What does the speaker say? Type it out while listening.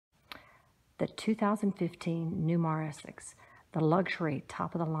the 2015 Newmar Essex, the luxury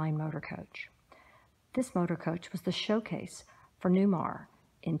top-of-the-line motor coach. This motor coach was the showcase for Newmar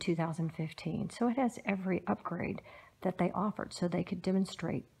in 2015, so it has every upgrade that they offered so they could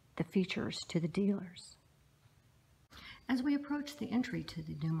demonstrate the features to the dealers. As we approach the entry to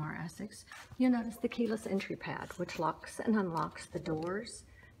the Newmar Essex, you'll notice the keyless entry pad, which locks and unlocks the doors,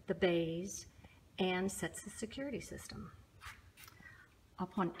 the bays, and sets the security system.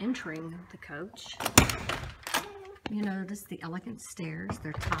 Upon entering the coach, you notice the elegant stairs.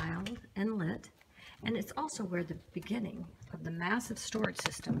 They're tiled and lit, and it's also where the beginning of the massive storage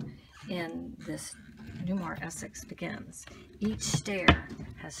system in this Newmar Essex begins. Each stair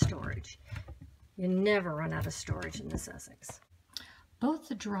has storage. You never run out of storage in this Essex. Both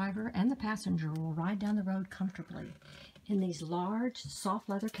the driver and the passenger will ride down the road comfortably in these large, soft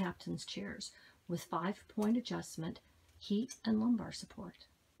leather captain's chairs with 5-point adjustment, heat, and lumbar support.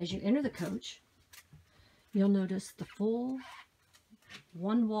 As you enter the coach, you'll notice the full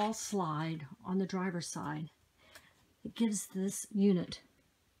one-wall slide on the driver's side. It gives this unit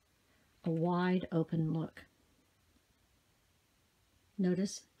a wide open look.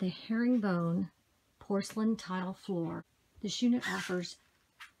 Notice the herringbone porcelain tile floor. This unit offers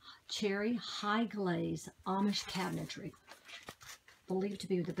cherry high glaze Amish cabinetry, believed to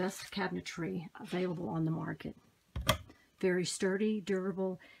be the best cabinetry available on the market. Very sturdy,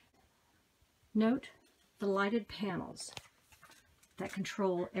 durable. Note the lighted panels that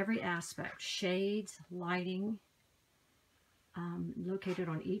control every aspect, shades, lighting, located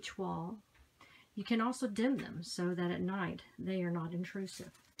on each wall. You can also dim them so that at night they are not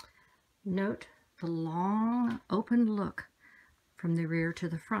intrusive. Note the long open look from the rear to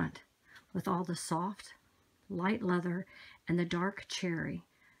the front with all the soft, light leather and the dark cherry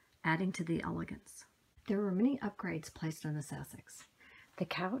adding to the elegance. There were many upgrades placed on this Essex. The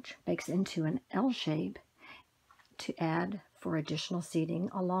couch makes into an L shape to add for additional seating,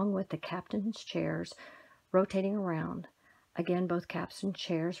 along with the captain's chairs rotating around. Again, both captain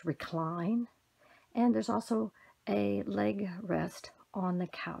chairs recline, and there's also a leg rest on the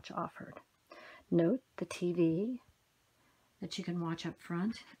couch offered. Note the TV that you can watch up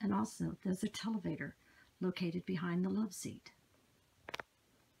front, and also there's a televator located behind the love seat.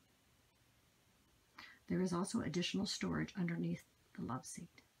 There is also additional storage underneath the love seat.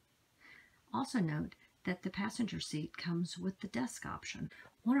 Also note that the passenger seat comes with the desk option.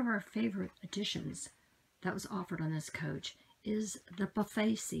 One of our favorite additions that was offered on this coach is the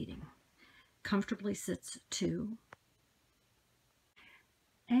buffet seating. Comfortably sits 2,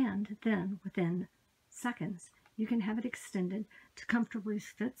 and then within seconds you can have it extended to comfortably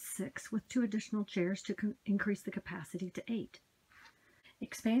fit 6 with 2 additional chairs to increase the capacity to 8.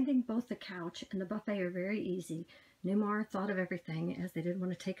 Expanding both the couch and the buffet are very easy. Newmar thought of everything, as they didn't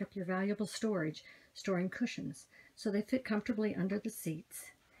want to take up your valuable storage storing cushions, so they fit comfortably under the seats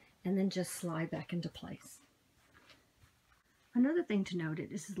and then just slide back into place. Another thing to note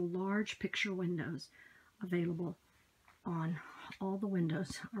is the large picture windows available on all the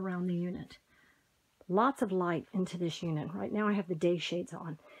windows around the unit. Lots of light into this unit. Right now I have the day shades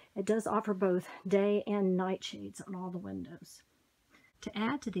on. It does offer both day and night shades on all the windows. To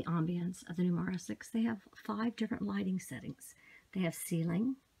add to the ambience of the Newmar Essex, they have 5 different lighting settings. They have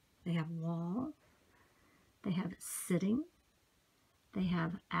ceiling, they have wall, they have sitting, they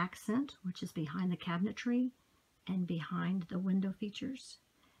have accent, which is behind the cabinetry and behind the window features,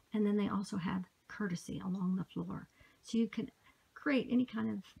 and then they also have courtesy along the floor, so you can create any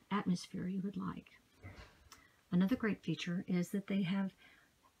kind of atmosphere you would like. Another great feature is that they have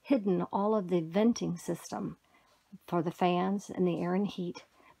hidden all of the venting system for the fans and the air and heat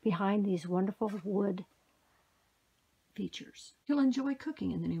behind these wonderful wood features. You'll enjoy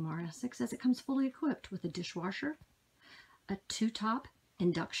cooking in the Newmar Essex, as it comes fully equipped with a dishwasher, a 2-top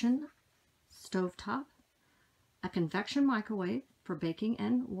induction stovetop, a convection microwave for baking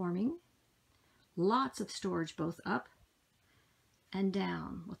and warming, lots of storage both up and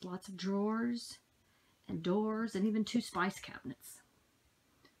down with lots of drawers and doors, and even 2 spice cabinets.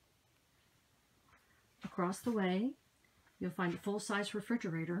 Across the way, you'll find a full-size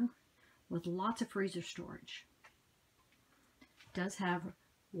refrigerator with lots of freezer storage. It does have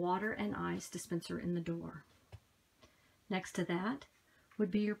water and ice dispenser in the door. Next to that would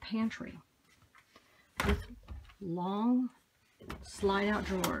be your pantry with long slide-out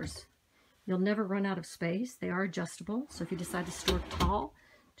drawers. You'll never run out of space. They are adjustable, so if you decide to store tall,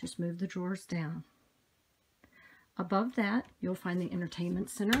 just move the drawers down. Above that, you'll find the entertainment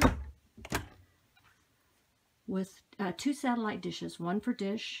center with 2 satellite dishes, one for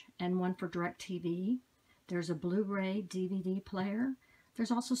dish and one for DirecTV. There's a Blu-ray DVD player. There's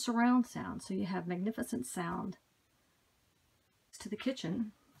also surround sound, so you have magnificent sound. To the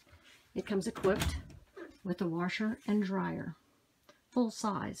kitchen, it comes equipped with a washer and dryer, full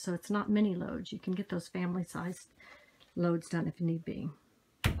size, so it's not mini loads. You can get those family-sized loads done if need be.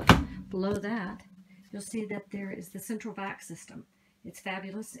 Below that, you'll see that there is the central vac system. It's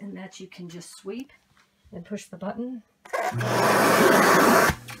fabulous in that you can just sweep and push the button,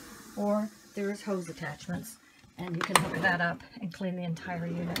 or there's hose attachments, and you can hook that up and clean the entire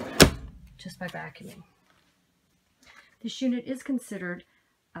unit just by vacuuming. This unit is considered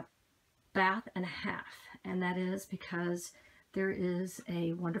a bath and a half, and that is because there is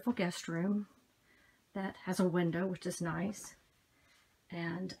a wonderful guest room that has a window, which is nice,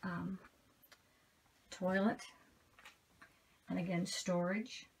 and toilet, and again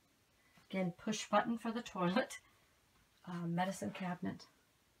storage, again push button for the toilet, medicine cabinet.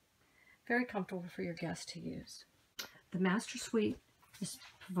 Very comfortable for your guests to use. The master suite is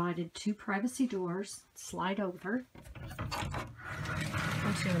provided 2 privacy doors, slide over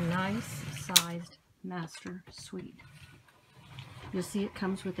into a nice sized master suite. You'll see it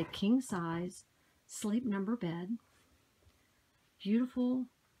comes with a king size sleep number bed, beautiful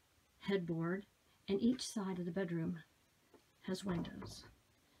headboard, and each side of the bedroom has windows,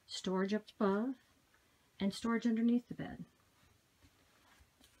 storage up above, and storage underneath the bed.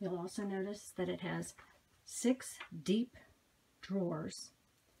 You'll also notice that it has 6 deep drawers.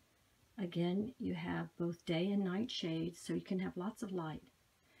 Again, you have both day and night shades, so you can have lots of light.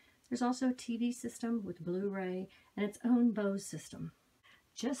 There's also a TV system with Blu-ray and its own Bose system.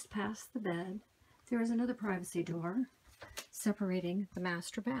 Just past the bed, there is another privacy door separating the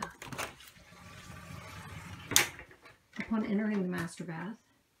master bath. Upon entering the master bath,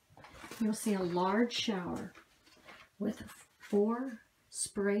 you'll see a large shower with 4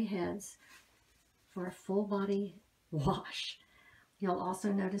 spray heads for a full body wash. You'll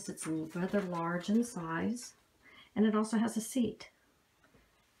also notice it's rather large in size, and it also has a seat.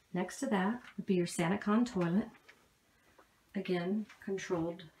 Next to that would be your SaniCon toilet, again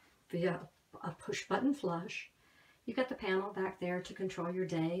controlled via a push button flush. You've got the panel back there to control your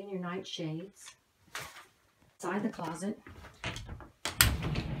day and your night shades. Inside the closet,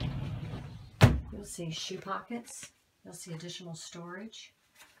 you'll see shoe pockets, you'll see additional storage,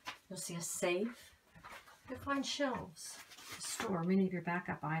 you'll see a safe, you'll find shelves to store many of your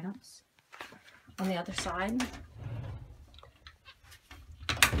backup items. On the other side,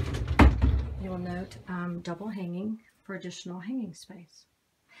 you'll note double hanging for additional hanging space.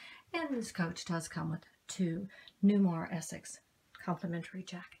 And this coach does come with 2 Newmar Essex complimentary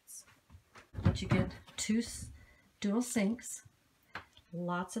jackets. But you get 2 dual sinks,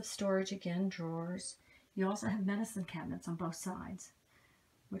 lots of storage again, drawers. You also have medicine cabinets on both sides,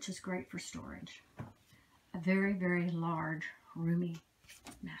 which is great for storage. A very, very large, roomy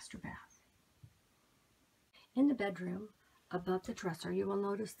master bath. In the bedroom, above the dresser, you will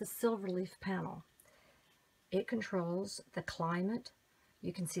notice the Silverleaf panel. It controls the climate.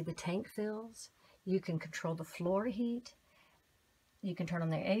 You can see the tank fills. You can control the floor heat. You can turn on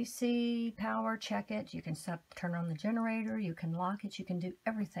the AC power, check it. You can turn on the generator. You can lock it. You can do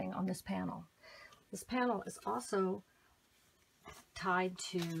everything on this panel. This panel is also tied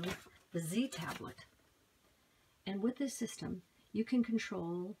to the Z tablet. And with this system, you can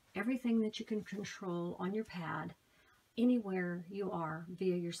control everything that you can control on your pad anywhere you are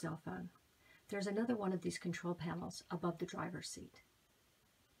via your cell phone. There's another one of these control panels above the driver's seat.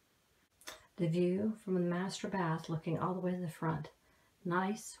 The view from the master bath looking all the way to the front.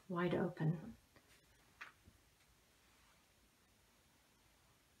 Nice, wide open.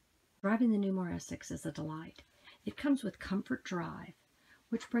 Driving the Newmar Essex is a delight. It comes with Comfort Drive,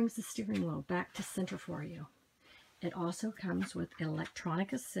 which brings the steering wheel back to center for you. It also comes with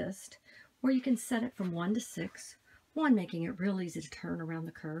electronic assist, where you can set it from 1 to 6, 1 making it real easy to turn around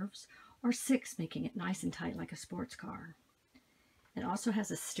the curves, or 6 making it nice and tight like a sports car. It also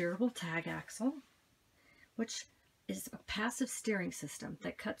has a steerable tag axle, which is a passive steering system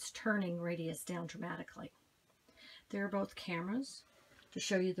that cuts turning radius down dramatically. There are both cameras to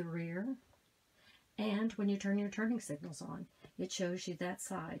show you the rear, and when you turn your turning signals on, it shows you that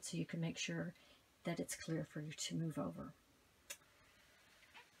side so you can make sure that it's clear for you to move over.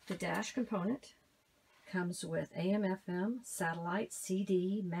 The dash component comes with AM, FM, satellite,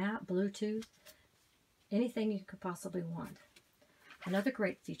 CD, map, Bluetooth, anything you could possibly want. Another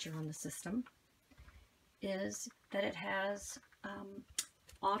great feature on the system is that it has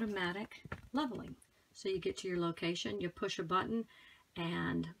automatic leveling. So you get to your location, you push a button,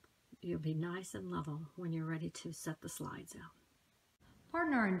 and you'll be nice and level when you're ready to set the slides out.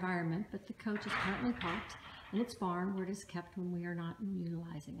 Pardon our environment, but the coach is currently parked in its barn where it is kept when we are not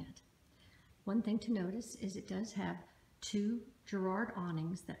utilizing it. One thing to notice is it does have 2 Girard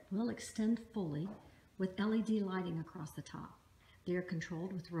awnings that will extend fully with LED lighting across the top. They are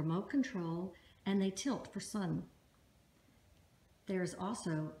controlled with remote control and they tilt for sun. There's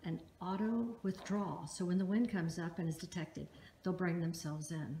also an auto withdrawal, so when the wind comes up and is detected, they'll bring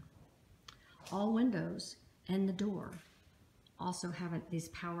themselves in. All windows and the door also have these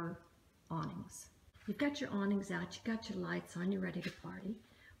power awnings. You've got your awnings out, you've got your lights on, you're ready to party.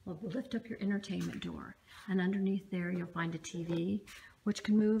 Well, lift up your entertainment door, and underneath there you'll find a TV, which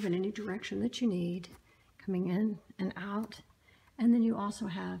can move in any direction that you need, coming in and out. And then you also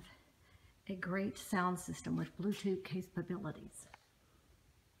have a great sound system with Bluetooth capabilities.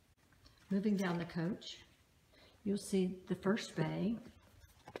 Moving down the coach, you'll see the first bay,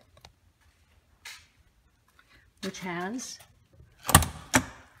 which has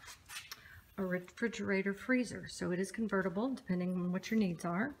a refrigerator freezer, so it is convertible depending on what your needs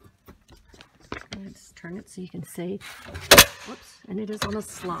are. Let's turn it so you can see. Whoops, and it is on a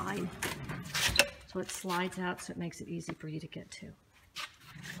slide, so it slides out, so it makes it easy for you to get to.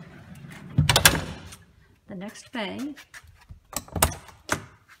 The next bay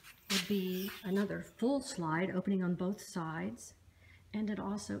would be another full slide opening on both sides, and it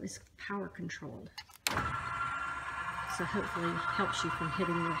also is power controlled, so hopefully helps you from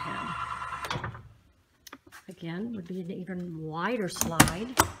hitting your head. Again, would be an even wider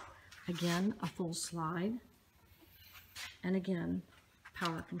slide. Again, a full slide. And again,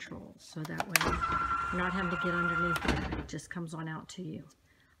 power controls. So that way you're not having to get underneath it. It just comes on out to you.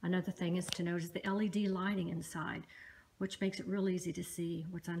 Another thing is to notice the LED lighting inside, which makes it real easy to see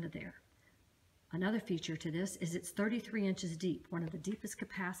what's under there. Another feature to this is it's 33 inches deep, one of the deepest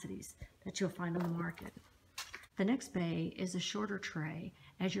capacities that you'll find on the market. The next bay is a shorter tray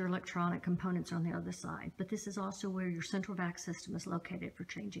as your electronic components are on the other side, but this is also where your central vac system is located for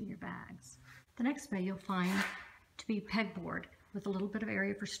changing your bags. The next bay you'll find to be pegboard with a little bit of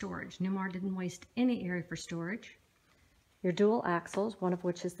area for storage. Newmar didn't waste any area for storage. Your dual axles, one of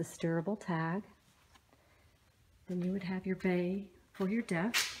which is the steerable tag. Then you would have your bay for your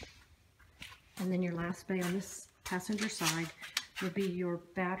deck. And then your last bay on this passenger side would be your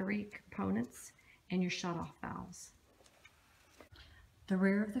battery components and your shut-off valves. The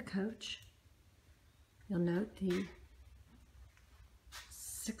rear of the coach, you'll note the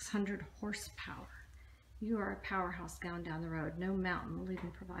 600 horsepower. You are a powerhouse going down the road. No mountain will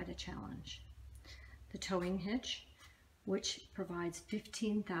even provide a challenge. The towing hitch, which provides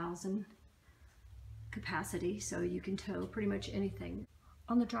 15,000 capacity, so you can tow pretty much anything.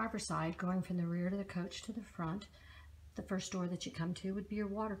 On the driver's side, going from the rear of the coach to the front, the first door that you come to would be your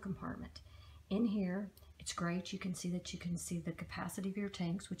water compartment. In here, it's great. You can see the capacity of your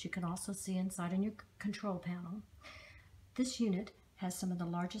tanks, which you can also see inside on your control panel. This unit has some of the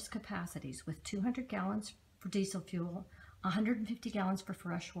largest capacities with 200 gallons for diesel fuel, 150 gallons for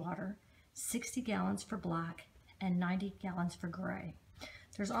fresh water, 60 gallons for black, and 90 gallons for gray.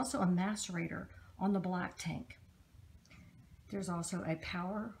 There's also a macerator on the black tank. There's also a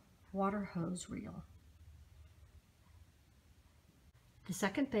power water hose reel. The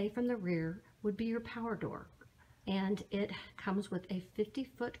second bay from the rear would be your power door, and it comes with a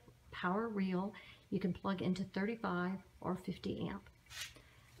 50-foot power reel. You can plug into 35 or 50 amp.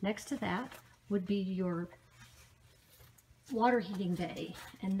 Next to that would be your water heating bay,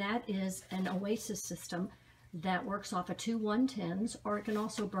 and that is an Oasis system that works off of 2 110s, or it can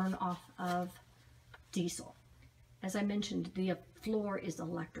also burn off of diesel. As I mentioned, the floor is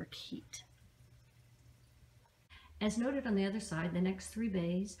electric heat. As noted on the other side, the next 3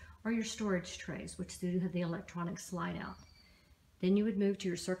 bays are your storage trays, which do have the electronic slide out. Then you would move to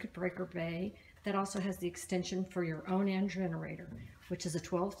your circuit breaker bay that also has the extension for your own end generator, which is a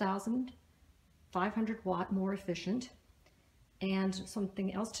 12,500 watt more efficient. And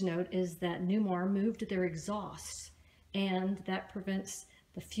something else to note is that Newmar moved their exhausts, and that prevents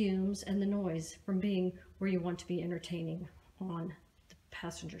the fumes and the noise from being where you want to be entertaining on the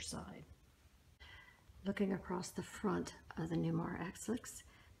passenger side. Looking across the front of the Newmar Essex,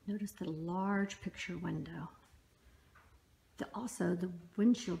 notice the large picture window. Also, the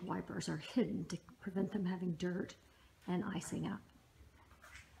windshield wipers are hidden to prevent them having dirt and icing up.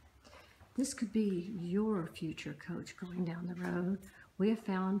 This could be your future coach going down the road. We have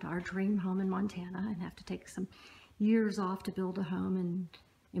found our dream home in Montana and have to take some years off to build a home and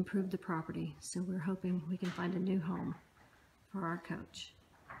improve the property. So we're hoping we can find a new home for our coach.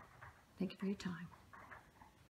 Thank you for your time.